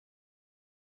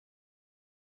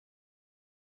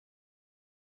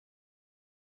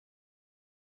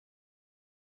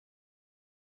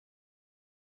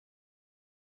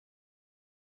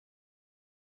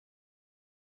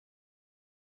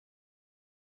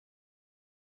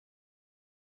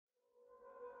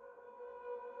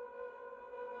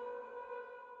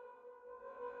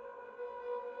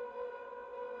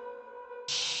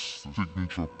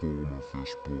signature poem of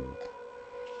this book.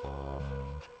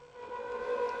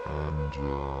 And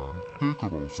take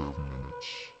about 7 minutes.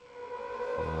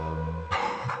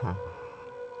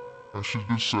 I should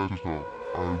just set it up.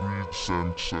 I read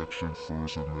scent section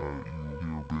first and then you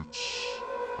hear bits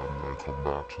and then I come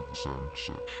back to the scent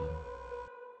section.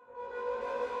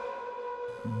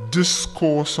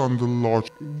 Discourse on the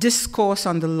logic. Discourse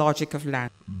on the logic of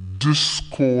language.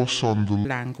 Discourse on the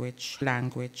language.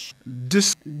 language.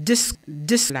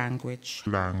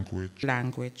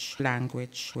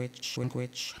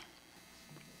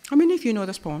 How many of you know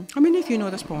this poem? Many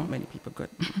people good.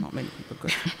 Not many people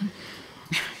good.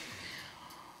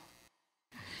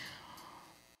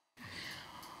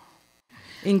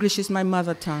 English is my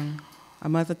mother tongue. A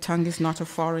mother tongue is not a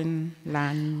foreign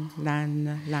language,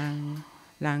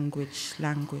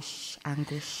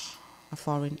 anguish, a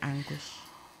foreign anguish.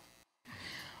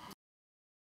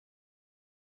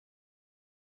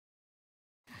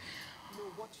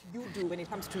 What you do when it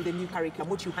comes to the new curriculum,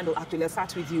 what you handle actually. Let's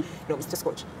start with you, Mr.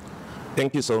 Scotch.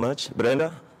 Thank you so much,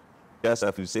 Brenda. Yes,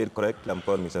 as you said correct, I'm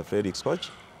called Mr. Frederick Scotch.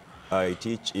 I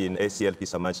teach in ACLP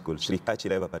Samaj School, Sri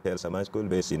Kachireva Patel Samaj School,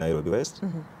 based in Nairobi West.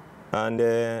 And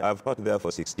I've taught there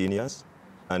for 16 years.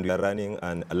 And we are running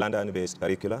a London-based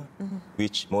curricula,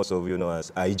 which most of you know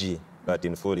as IG, but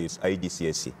in full it's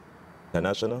IGCSE,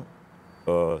 International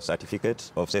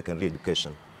Certificate of Secondary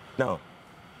Education. Now,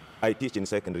 I teach in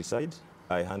secondary side.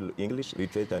 I handle English,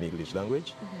 literature, and English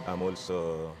language. I'm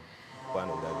also one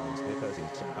of the administrators in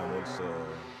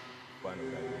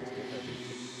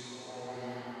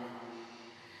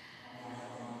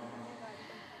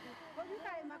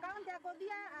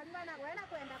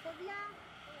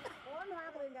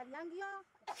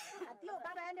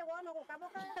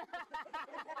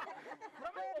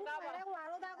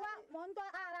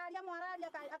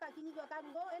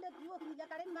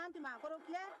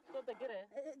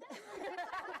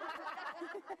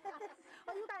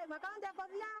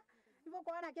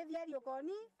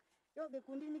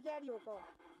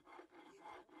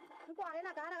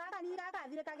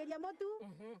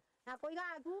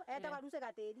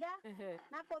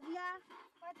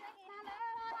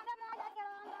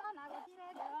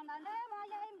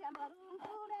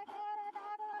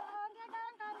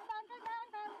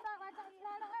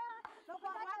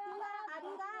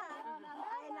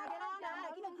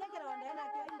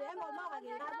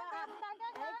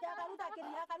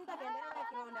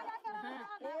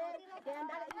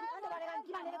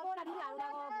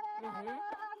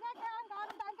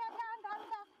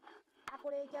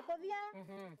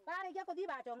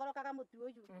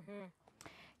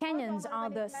Kenyans are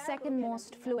the second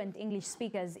most fluent English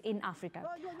speakers in Africa,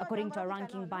 according to a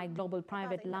ranking by global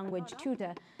private language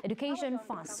tutor Education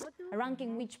Fast, a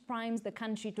ranking which primes the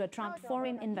country to attract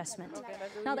foreign investment.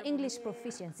 Now, the English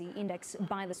Proficiency Index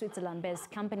by the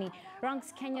Switzerland-based company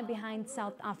ranks Kenya behind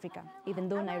South Africa, even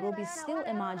though Nairobi still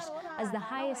emerged as the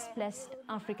highest-placed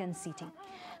African city.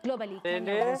 Globally,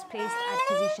 Kenya was placed at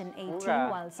position 18,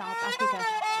 while South Africa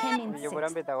came in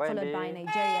 6th, followed by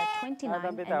Nigeria 29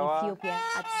 and Ethiopia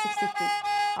at 63.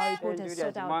 Our reporters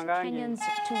sought out Kenyans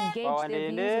to gauge their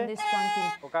views on this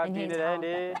ranking, and here's how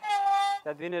So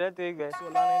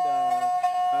learning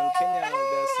and Kenya,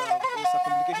 there's a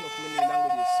complication of many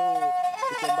languages. So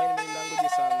to combine many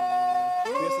languages and we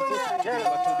are supposed to be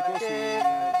able to because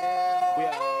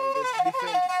there's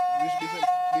different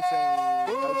cultures.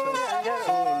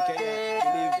 So in Kenya, I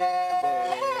believe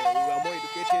we are more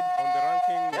educated. On the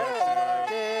ranking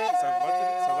that South Africa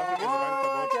is ranked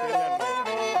about Kenya, no,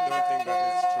 I don't think that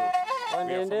is true.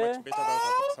 We are so much better than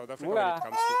South Africa when it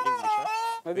comes to English.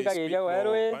 They speak more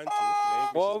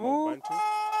Bantu.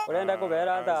 When you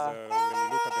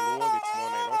look at the world, it's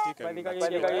more Nilotic.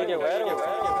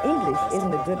 English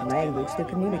isn't a good language to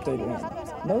communicate in,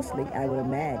 mostly, I would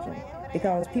imagine,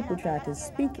 because people try to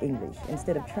speak English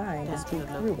instead of trying to speak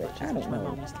through it. I don't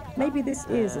know. Maybe this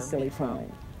is a silly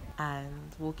point.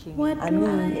 And walking. I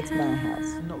mean, it's my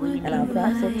house. And I'll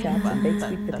fry soap chops and bake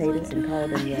sweet potatoes and call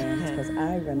them yams because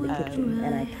I run the kitchen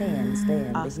and I can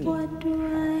stand the heat. What do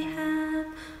I have?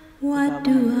 What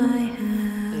do I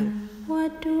have?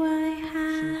 What do I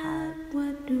have?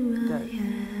 What do I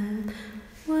have?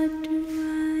 What do I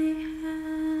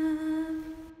have?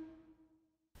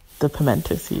 The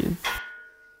pimento seeds.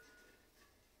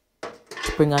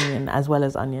 Spring onion as well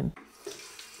as onion.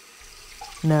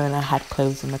 Knowing I had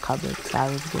clothes in the cupboard, so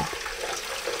that was good.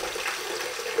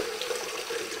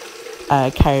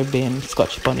 Caribbean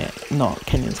Scotch bonnet, not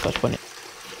Kenyan Scotch bonnet.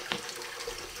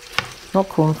 Not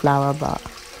corn flour, but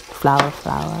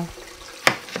flour.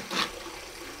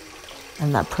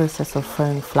 And that process of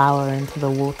throwing flour into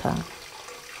the water.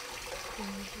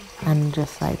 and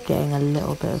just like getting a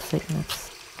little bit of thickness.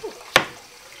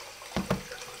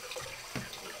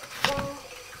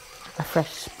 A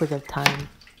fresh sprig of thyme.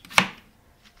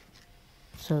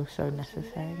 So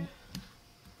necessary.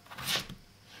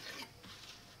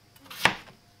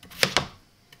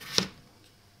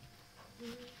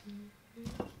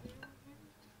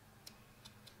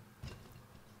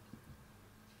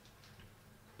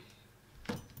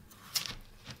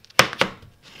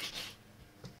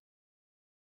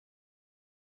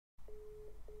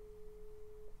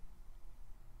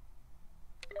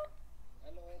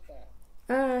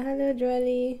 Hello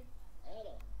Jolie.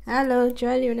 Hello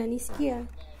Jolie, unanisikia?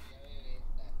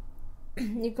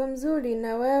 Niko mzuri,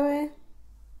 na wewe?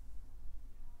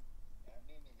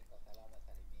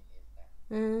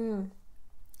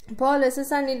 Pole,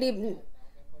 sasa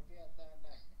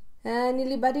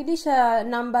nilibadilisha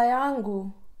namba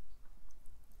yangu.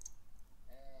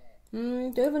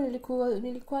 Ndio hivyo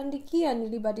nilikuandikia,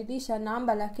 nilibadilisha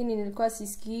namba lakini nilikuwa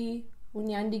sisikii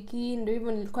uniandiki, ndio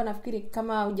hivyo nilikuwa nafikiri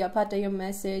kama hujapata hiyo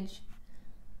message.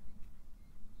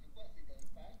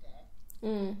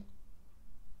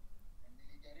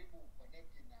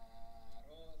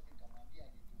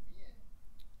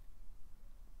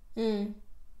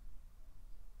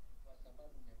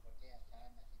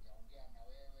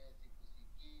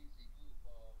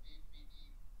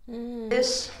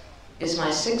 This is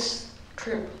my 6th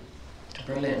trip to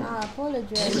Berlin.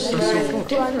 Apologize. This is so different.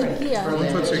 Time will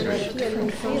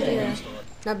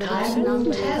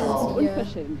tell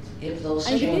if those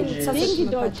changes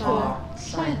are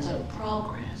signs of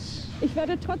progress. Ich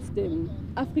werde trotzdem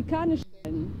Afrikanisch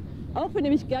sein, auch wenn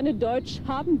ihr mich gerne Deutsch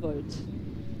haben wollt.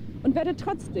 Und werde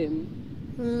trotzdem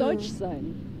Deutsch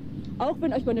sein, auch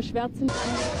wenn euch meine Schwärzen...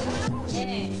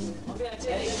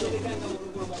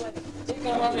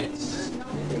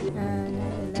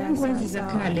 Tangu enzi za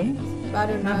kale,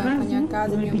 mavazi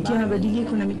yamepitia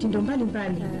mabadiliko na mitindo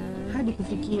mbalimbali hadi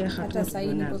kufikia hatua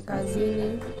tunayo.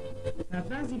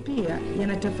 Mavazi pia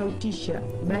yanatofautisha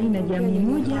baina ya jamii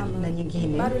moja na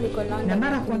nyingine, na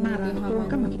mara kwa mara huwa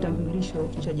kama kitambulisho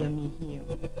cha jamii hiyo.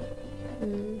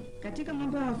 Katika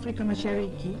mambo ya Afrika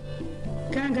Mashariki,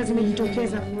 kanga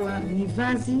zimejitokeza kuwa ni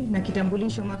vazi na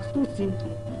kitambulisho mahsusi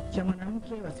cha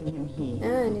mwanamke wa sehemu hii.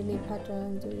 Nilipata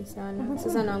nzuri sana.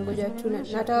 Sasa naangoja tu,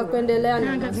 nataka kuendelea na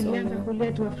kanga zilianza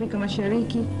kuletwa Afrika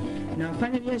Mashariki na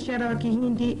wafanya biashara wa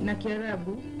Kihindi na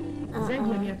Kiarabu zaidi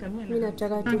ya miaka 100. Mimi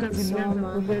nataka tu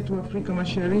kusoma. Kuletwa Afrika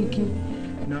Mashariki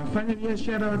na wafanya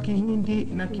biashara wa Kihindi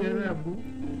na Kiarabu.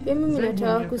 Mimi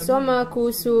nataka kusoma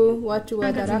kuhusu watu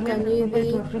wa Tharaka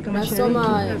Nithi.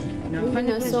 Nasoma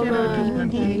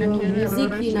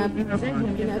muziki na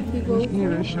inapigwa huko,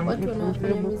 watu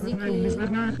wanafanya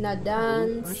muziki na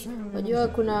dance. Unajua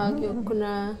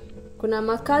kuna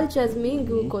macultures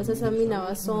mingi huko, sasa mimi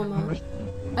nawasoma.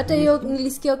 Hata hiyo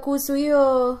nilisikia kuhusu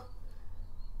hiyo,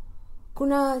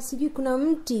 kuna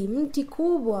mti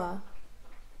kubwa.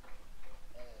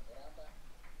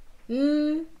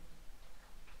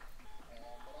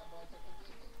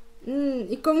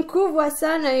 Iko mkubwa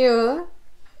sana hiyo.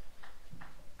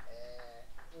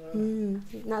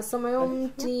 Nasoma hiyo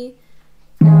mti.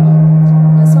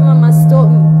 Nasoma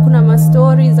kuna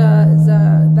mastori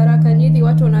za Tharaka Nithi,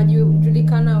 watu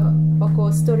wanajulikana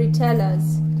wako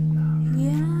storytellers.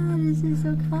 Yeah, this is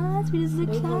so fast. This is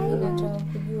exciting.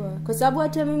 Kwa sababu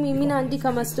hata mimi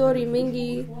naandika mastori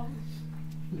mengi.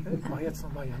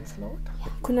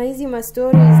 Kuna hizi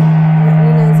mastori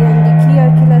ninaziandikia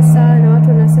kila saa na watu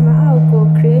wanasema uko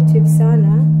creative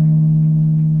sana.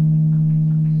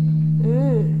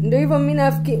 Ndio hivyo mimi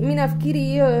nafikiri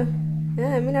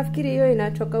hiyo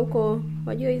inatoka huko.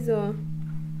 Wajua hizo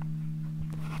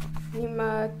ni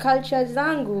ma culture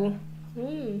zangu.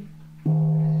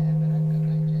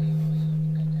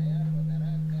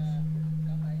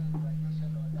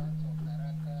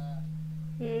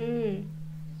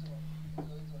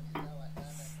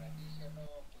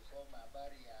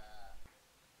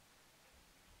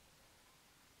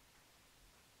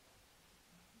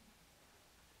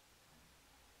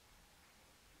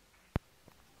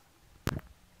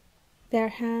 Their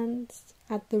hands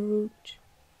at the root,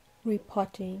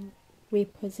 repotting,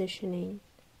 repositioning,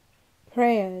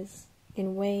 prayers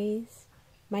in ways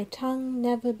my tongue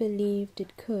never believed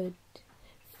it could,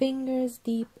 fingers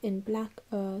deep in black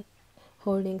earth,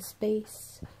 holding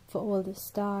space for all the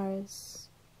stars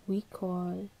we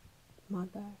call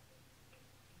Mother.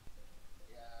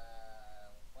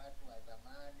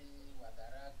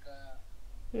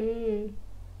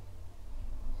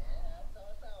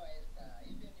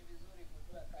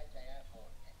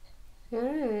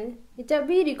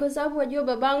 Itabidi kwa sababu wajua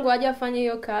babangu hajafanya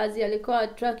hiyo kazi, alikuwa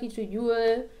hataki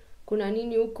tujue kuna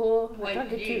nini huko,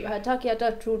 hataki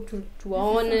hata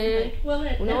tuwaone.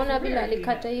 Unaona vile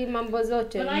alikata hii mambo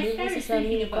zote, ndivyo sasa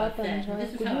mimi niko hapa nataka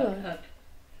kujua.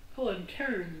 Poem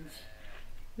turns.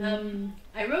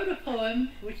 I wrote a poem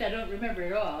which I don't remember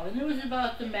at all, and it was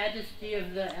about the majesty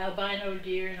of the albino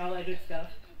deer and all that good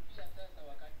stuff.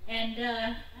 And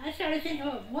I started thinking,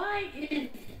 oh, why is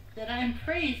it that I'm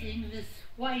praising this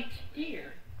white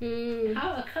deer?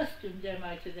 How accustomed am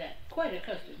I to that? Quite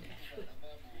accustomed, actually.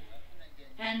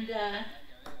 And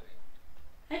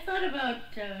I thought about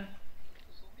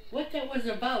what that was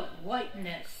about,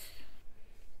 whiteness.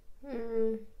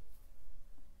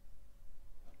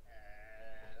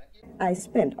 I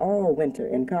spent all winter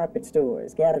in carpet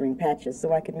stores gathering patches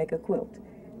so I could make a quilt.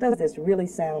 Does this really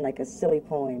sound like a silly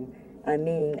poem? I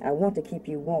mean, I want to keep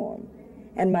you warm.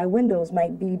 And my windows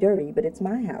might be dirty, but it's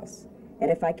my house. And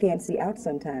if I can't see out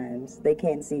sometimes, they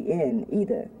can't see in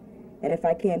either. And if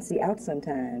I can't see out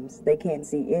sometimes, they can't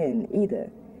see in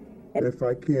either. And if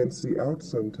I can't see out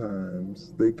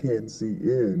sometimes, they can't see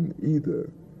in either.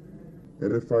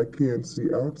 And if I can't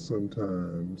see out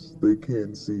sometimes, they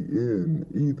can't see in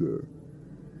either.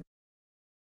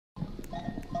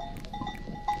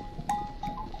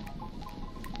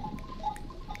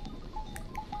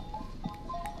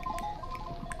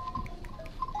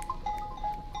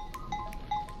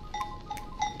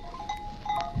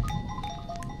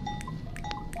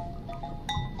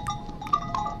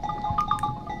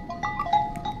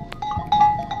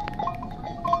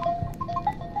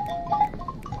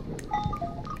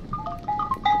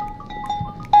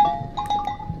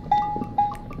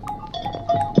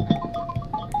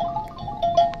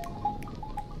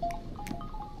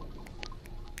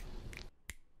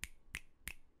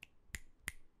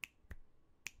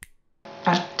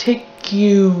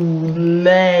 Articulate.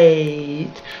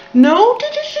 No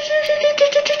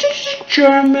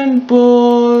German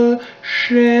bullshit.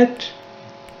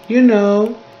 You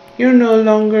know, you're no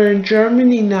longer in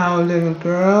Germany now, little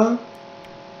girl.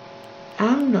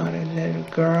 I'm not a little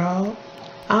girl.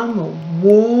 I'm a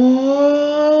woman.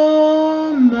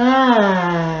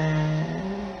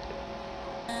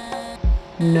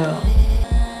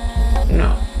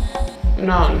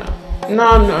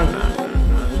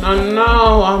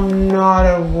 No, I'm not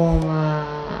a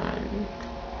woman.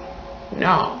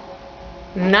 No.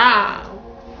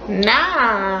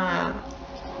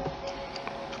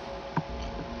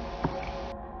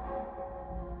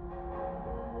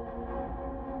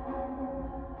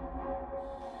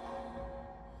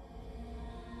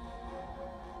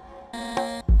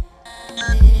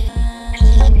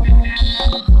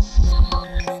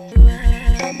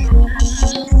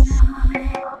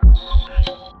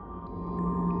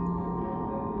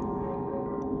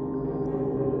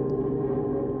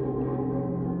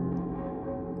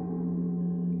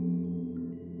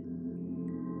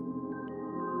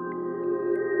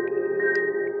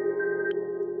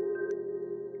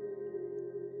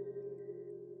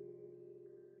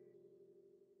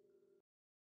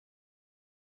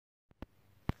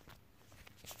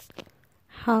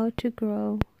 How to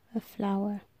grow a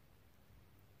flower.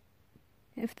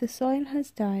 If the soil has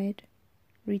died,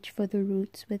 reach for the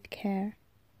roots with care.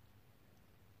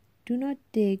 Do not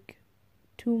dig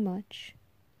too much,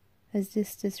 as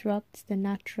this disrupts the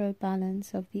natural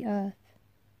balance of the earth.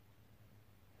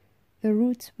 The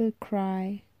roots will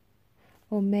cry,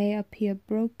 or may appear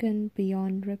broken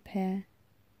beyond repair.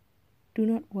 Do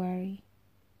not worry.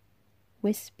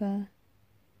 Whisper.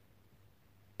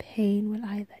 Pain will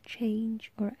either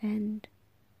change or end.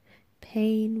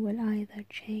 Pain will either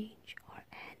change or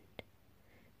end.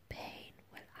 Pain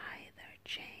will either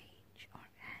change or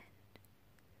end.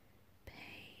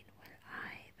 Pain will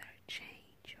either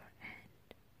change or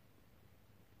end.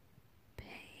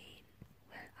 Pain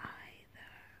will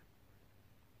either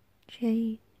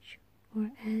change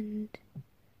or end.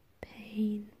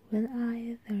 Pain will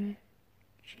either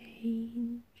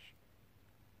change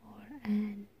or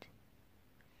end.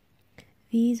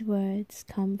 These words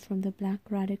come from the black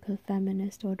radical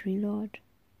feminist Audre Lorde.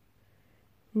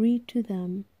 Read to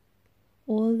them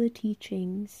all the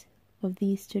teachings of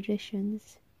these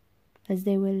traditions, as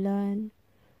they will learn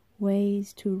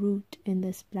ways to root in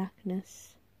this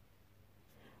blackness.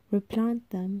 Replant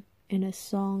them in a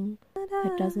song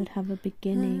that doesn't have a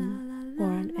beginning or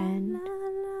an end,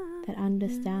 that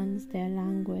understands their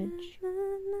language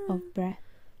of breath,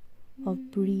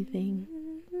 of breathing.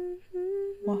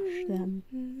 Wash them,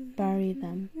 bury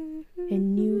them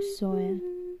in new soil.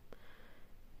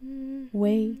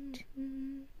 Wait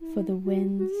for the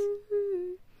winds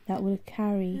that will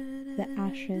carry the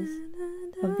ashes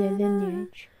of their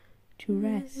lineage to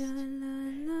rest,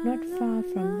 not far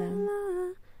from them,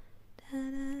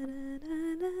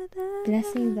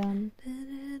 blessing them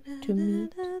to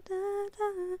meet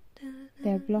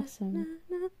their blossom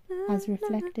as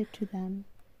reflected to them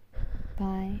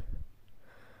by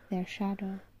their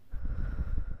shadow.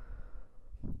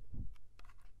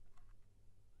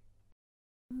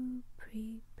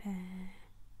 Prepare.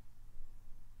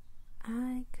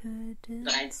 I couldn't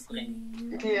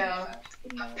reinzubringen. Ja,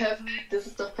 perfekt. Das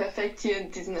ist doch perfekt hier in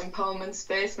diesem Empowerment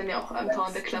Space. Wenn ihr auch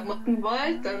empowernde Klamotten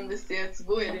wollt, dann wisst ihr jetzt,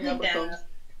 wo ihr die herbekommt.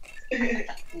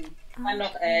 Dann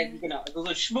noch, genau, also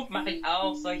so Schmuck mache ich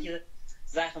auch, solche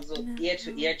Sachen, so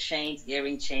Ear-to-Ear-Chains,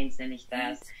 Earring-Chains nenne ich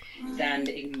das. Dann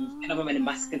irgendwie, ich kann auch mal meine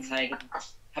Masken zeigen.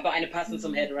 Habe auch eine passend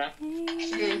zum Head-Wrap.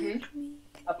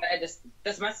 Aber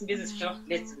das Maskenbusiness stockt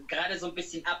jetzt gerade so ein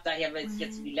bisschen ab, daher will ich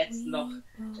jetzt die letzten noch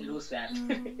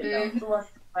loswerden. Genau, sowas.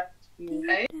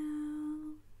 Deep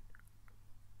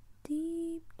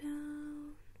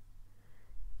down,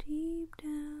 deep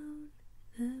down,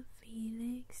 the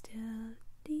feeling still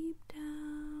deep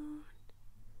down,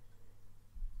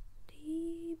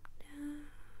 deep down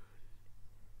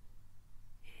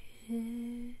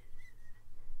is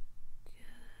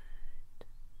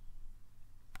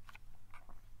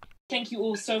Thank you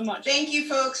all so much. Thank you,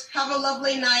 folks. Have a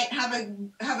lovely night. Have a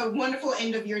wonderful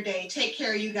end of your day. Take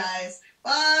care, you guys.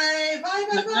 Bye. Bye.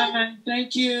 Bye. Bye.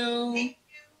 Thank you.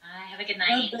 Have a good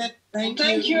night. Thank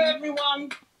you,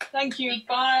 everyone. Thank you.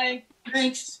 Bye.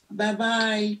 Thanks.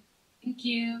 Bye-bye. Thank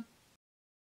you.